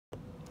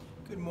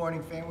Good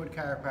morning, Fanwood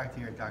Chiropractor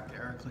here, Dr.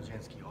 Eric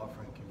Klaczynski,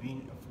 offering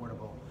convenient,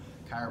 affordable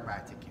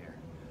chiropractic care.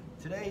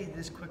 Today,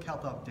 this quick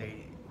health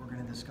update, we're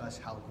going to discuss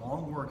how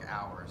long work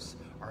hours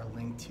are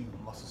linked to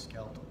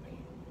musculoskeletal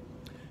pain.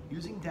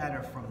 Using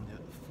data from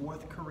the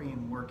 4th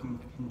Korean Working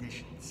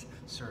Conditions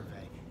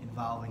Survey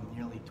involving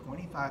nearly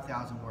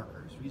 25,000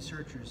 workers,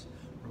 researchers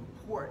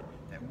report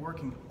that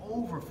working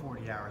over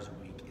 40 hours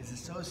a week is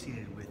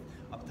associated with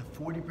up to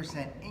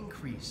 40%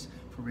 increase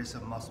for risk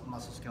of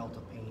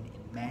musculoskeletal pain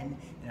in men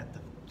and up to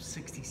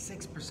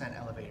 66%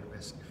 elevated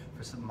risk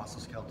for some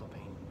musculoskeletal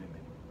pain in women.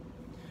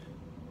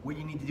 What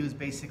you need to do is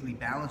basically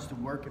balance the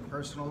work and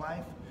personal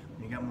life.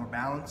 When you get more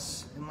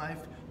balance in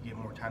life, you get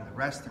more time to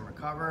rest and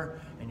recover,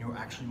 and you're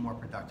actually more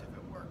productive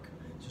at work.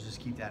 So just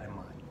keep that in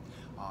mind.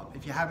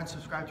 If you haven't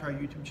subscribed to our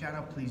YouTube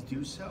channel, please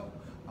do so.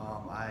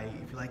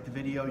 If you like the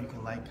video, you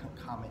can like,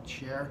 comment,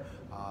 share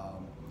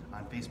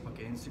on Facebook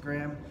and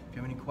Instagram. If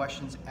you have any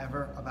questions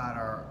ever about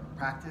our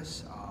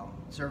practice,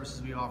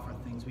 services we offer,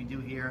 things we do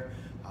here,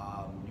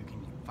 you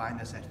can find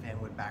us at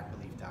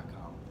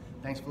fanwoodbackrelief.com.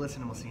 Thanks for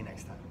listening. We'll see you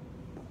next time.